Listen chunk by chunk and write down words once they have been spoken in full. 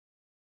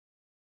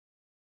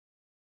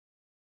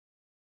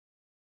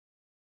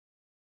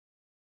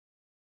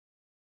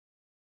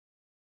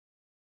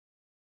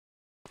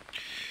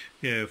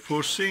Yeah,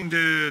 for seeing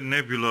the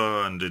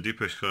nebula and the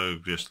deepest sky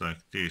just like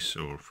this,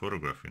 or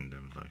photographing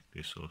them like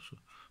this also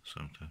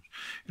sometimes,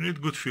 you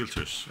need good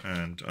filters.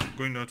 And I'm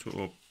going now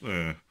to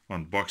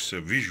unbox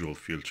a visual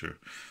filter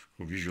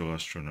for visual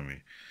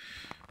astronomy.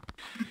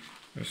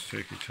 Let's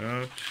take it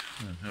out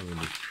and have a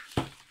look.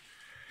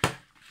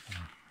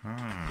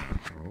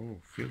 Oh,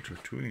 filter,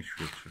 2-inch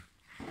filter.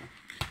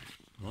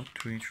 What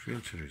 2-inch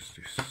filter is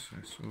this?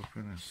 Let's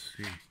open and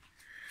see.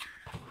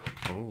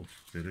 Oh,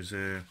 there is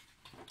a,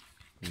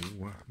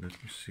 let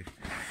me see.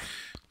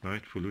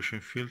 Light pollution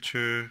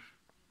filter.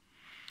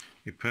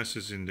 It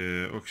passes in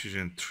the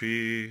oxygen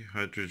 3,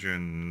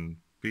 hydrogen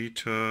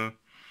beta,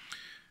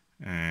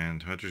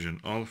 and hydrogen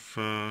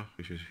alpha,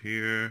 which is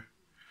here.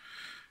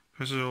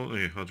 Passes all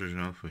hydrogen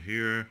alpha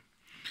here.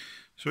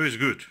 So it's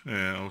good.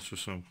 Also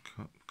some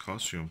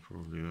calcium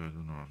probably, I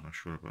don't know, I'm not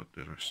sure about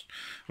the rest.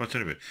 But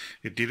anyway,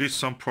 it deletes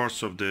some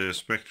parts of the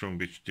spectrum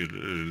which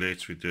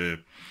relates with the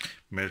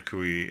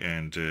mercury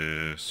and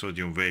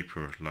sodium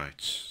vapor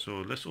lights.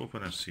 So let's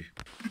open and see.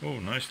 Oh,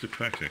 nicely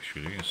packed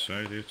actually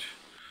inside it.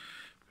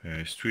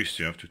 It's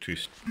twisty, you have to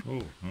twist.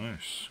 Oh,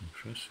 nice,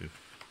 impressive.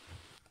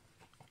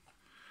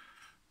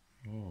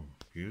 Oh,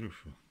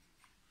 beautiful.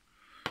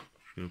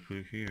 If you put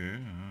it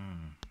here,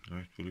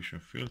 light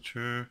pollution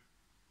filter.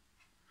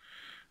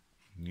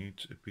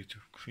 Needs a bit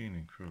of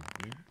cleaning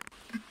probably.